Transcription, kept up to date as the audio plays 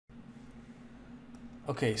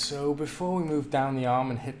Okay, so before we move down the arm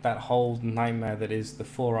and hit that whole nightmare that is the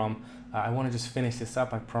forearm, I want to just finish this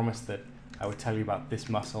up. I promised that I would tell you about this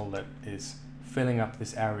muscle that is filling up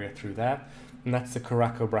this area through there, and that's the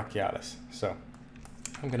Coracobrachialis. So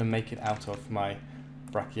I'm going to make it out of my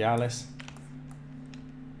brachialis,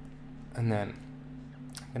 and then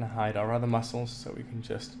I'm going to hide our other muscles so we can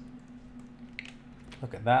just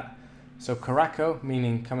look at that. So coraco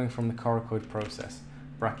meaning coming from the coracoid process,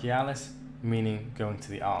 brachialis meaning going to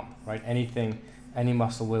the arm, right? Any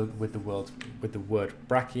muscle with the word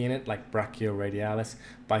brachii in it, like brachioradialis,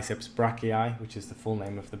 biceps brachii, which is the full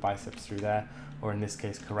name of the biceps through there, or in this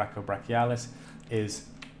case coracobrachialis, is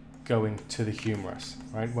going to the humerus,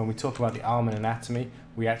 right? When we talk about the arm in anatomy,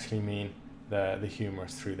 we actually mean the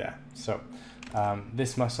humerus through there. So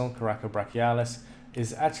this muscle, coracobrachialis,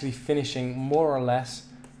 is actually finishing more or less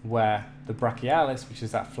where the brachialis, which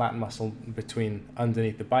is that flat muscle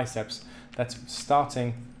underneath the biceps, that's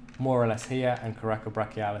starting more or less here, and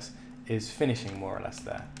coracobrachialis is finishing more or less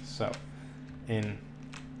there. So hang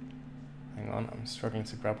on, I'm struggling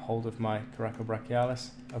to grab hold of my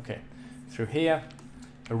coracobrachialis. Okay, through here,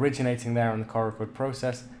 originating there in the coracoid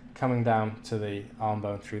process, coming down to the arm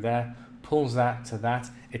bone through there, pulls that to that.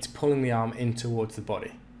 It's pulling the arm in towards the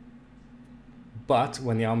body. But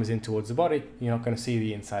when the arm is in towards the body, you're not going to see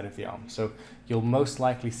the inside of the arm. So you'll most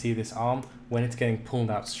likely see this arm when it's getting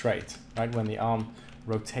pulled out straight, right? When the arm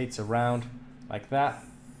rotates around like that,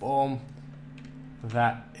 boom,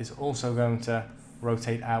 that is also going to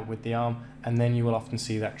rotate out with the arm, and then you will often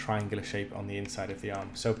see that triangular shape on the inside of the arm.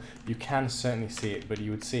 So you can certainly see it, but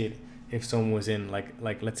you would see it if someone was in like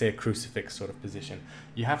let's say a crucifix sort of position.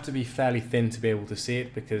 You have to be fairly thin to be able to see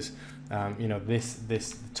it, because you know,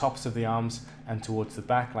 the tops of the arms and towards the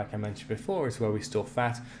back, like I mentioned before, is where we store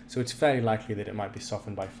fat. So it's fairly likely that it might be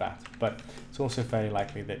softened by fat, but it's also fairly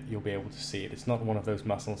likely that you'll be able to see it. It's not one of those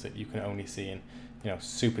muscles that you can only see in, you know,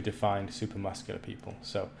 super defined, super muscular people.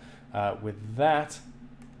 So with that,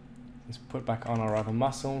 let's put back on our other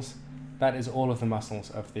muscles. That is all of the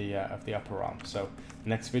muscles of the upper arm. So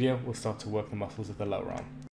next video, we'll start to work the muscles of the lower arm.